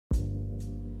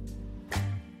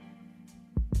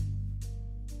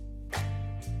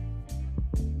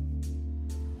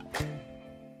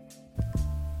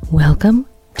Welcome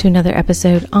to another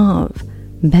episode of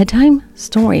Bedtime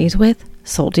Stories with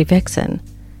Salty Vixen.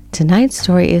 Tonight's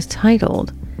story is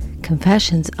titled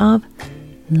Confessions of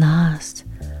Lust.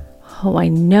 Oh, I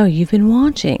know you've been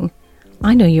watching.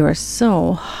 I know you are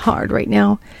so hard right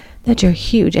now that you're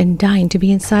huge and dying to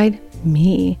be inside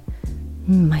me.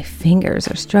 My fingers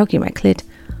are stroking my clit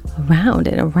around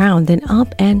and around, then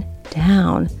up and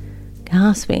down,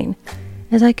 gasping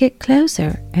as I get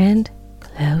closer and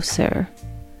closer.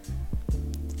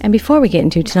 And before we get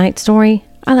into tonight's story,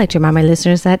 I'd like to remind my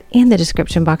listeners that in the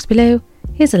description box below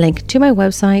is a link to my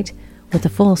website with the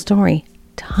full story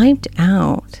typed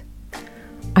out.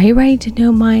 Are you ready to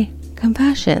know my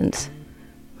confessions?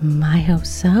 I hope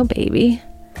so, baby.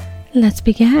 Let's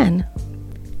begin.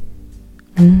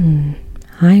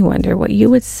 I wonder what you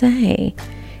would say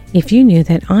if you knew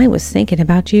that I was thinking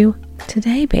about you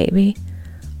today, baby.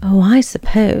 Oh, I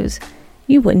suppose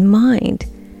you wouldn't mind,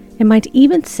 and might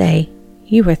even say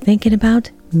you were thinking about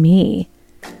me.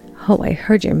 Oh, I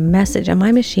heard your message on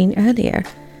my machine earlier,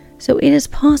 so it is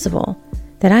possible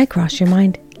that I crossed your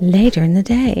mind later in the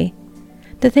day.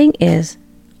 The thing is,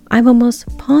 I'm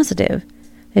almost positive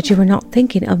that you were not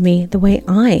thinking of me the way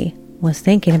I was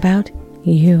thinking about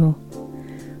you.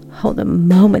 Oh, the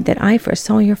moment that I first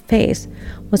saw your face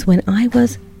was when I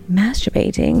was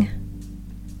masturbating.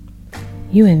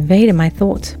 You invaded my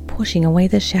thoughts, pushing away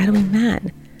the shadowy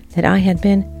man that I had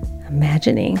been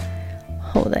imagining.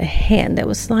 Oh, the hand that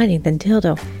was sliding the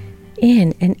dildo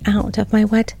in and out of my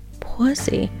wet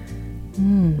pussy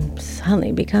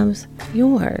suddenly becomes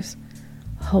yours.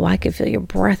 Oh, I could feel your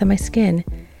breath on my skin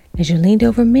as you leaned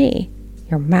over me,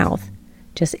 your mouth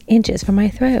just inches from my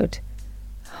throat.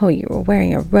 Oh, you were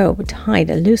wearing a robe tied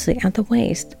loosely at the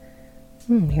waist.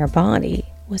 Your body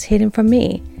was hidden from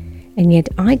me, and yet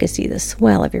I could see the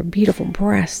swell of your beautiful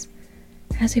breasts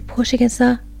as they push against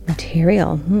the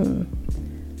material.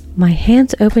 My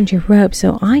hands opened your robe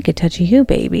so I could touch you,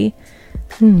 baby.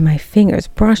 My fingers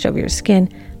brushed over your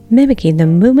skin, mimicking the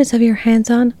movements of your hands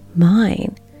on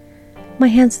mine. My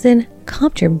hands then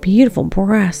cupped your beautiful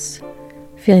breasts,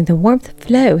 feeling the warmth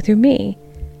flow through me.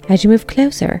 As you moved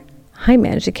closer, I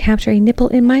managed to capture a nipple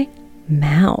in my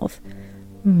mouth.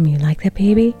 You like that,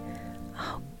 baby?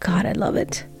 Oh, God, I love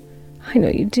it. I know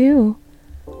you do.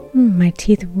 My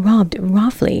teeth rubbed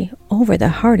roughly over the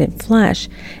hardened flesh,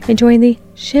 enjoying the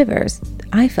shivers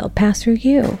I felt pass through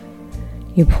you.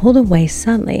 You pulled away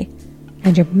suddenly,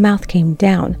 and your mouth came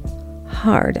down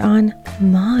hard on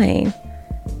mine.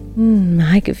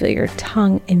 I could feel your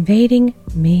tongue invading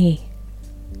me.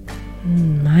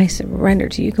 I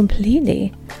surrendered to you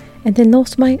completely, and then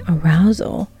lost my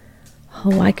arousal.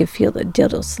 Oh, I could feel the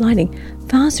dildo sliding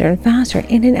faster and faster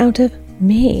in and out of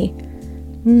me.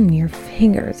 Your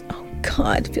fingers, oh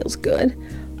God, feels good,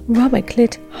 rub my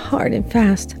clit hard and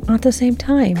fast at the same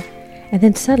time, and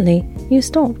then suddenly you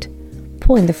stopped,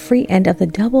 pulling the free end of the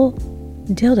double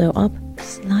dildo up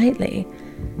slightly.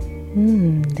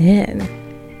 Then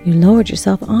you lowered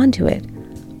yourself onto it.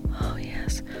 Oh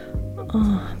yes,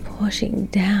 pushing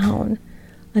down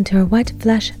until our wet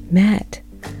flesh met.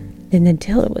 Then the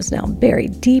dildo was now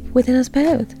buried deep within us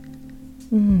both.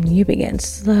 You began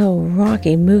slow,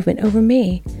 rocking movement over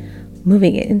me,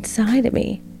 moving it inside of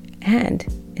me and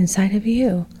inside of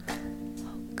you.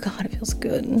 Oh God, it feels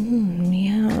good.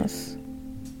 Yes.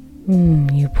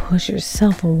 You push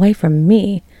yourself away from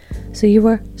me, so you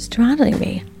were straddling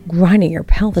me, grinding your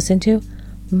pelvis into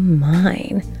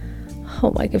mine.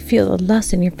 Oh, I could feel the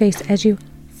lust in your face as you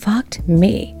fucked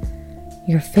me,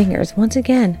 your fingers once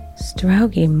again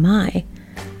stroking my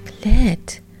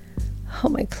clit. Oh,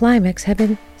 my climax had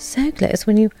been so close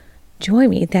when you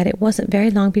joined me that it wasn't very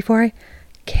long before I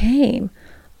came.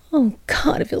 Oh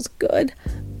God, it feels good.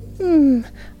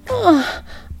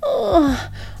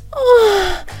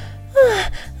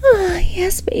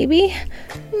 Yes, baby.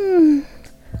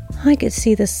 I could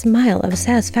see the smile of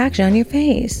satisfaction on your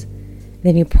face.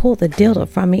 Then you pulled the dildo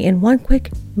from me in one quick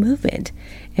movement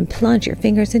and plunged your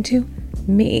fingers into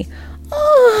me.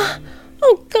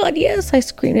 Oh God, yes, I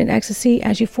screamed in ecstasy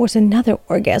as you forced another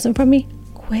orgasm from me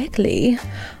quickly.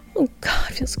 Oh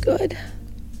God, feels good.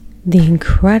 The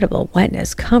incredible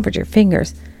wetness covered your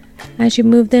fingers as you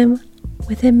moved them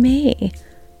within me.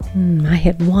 I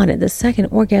had wanted the second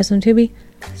orgasm to be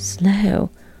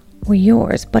slow or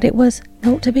yours, but it was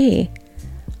not to be.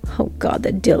 Oh God,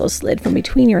 the dildo slid from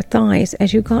between your thighs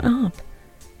as you got up,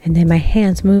 and then my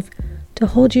hands moved to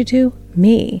hold you to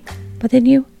me, but then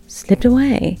you slipped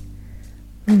away.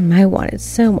 I wanted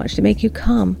so much to make you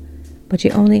come, but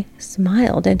you only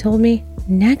smiled and told me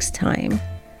next time.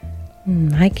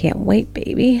 I can't wait,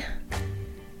 baby.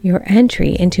 Your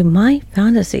entry into my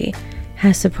fantasy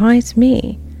has surprised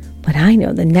me, but I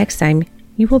know the next time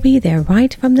you will be there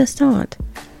right from the start.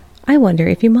 I wonder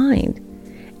if you mind.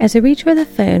 As I reach for the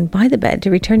phone by the bed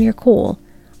to return your call,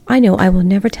 I know I will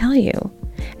never tell you,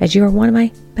 as you are one of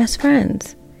my best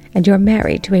friends, and you are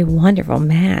married to a wonderful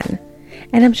man,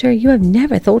 and I'm sure you have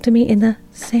never thought of me in the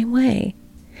same way.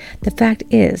 The fact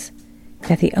is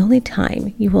that the only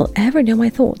time you will ever know my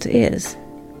thoughts is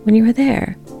when you are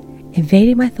there,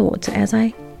 invading my thoughts as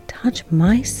I touch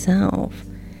myself.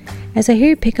 As I hear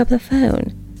you pick up the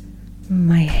phone,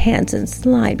 my hands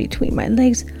slide between my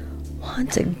legs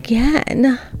once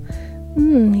again.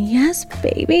 Yes,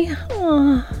 baby.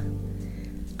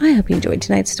 I hope you enjoyed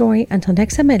tonight's story. Until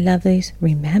next time, my lovelies,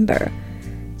 remember,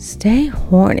 stay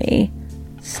horny,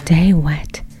 stay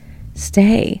wet,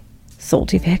 stay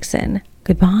salty vixen.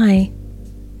 Goodbye.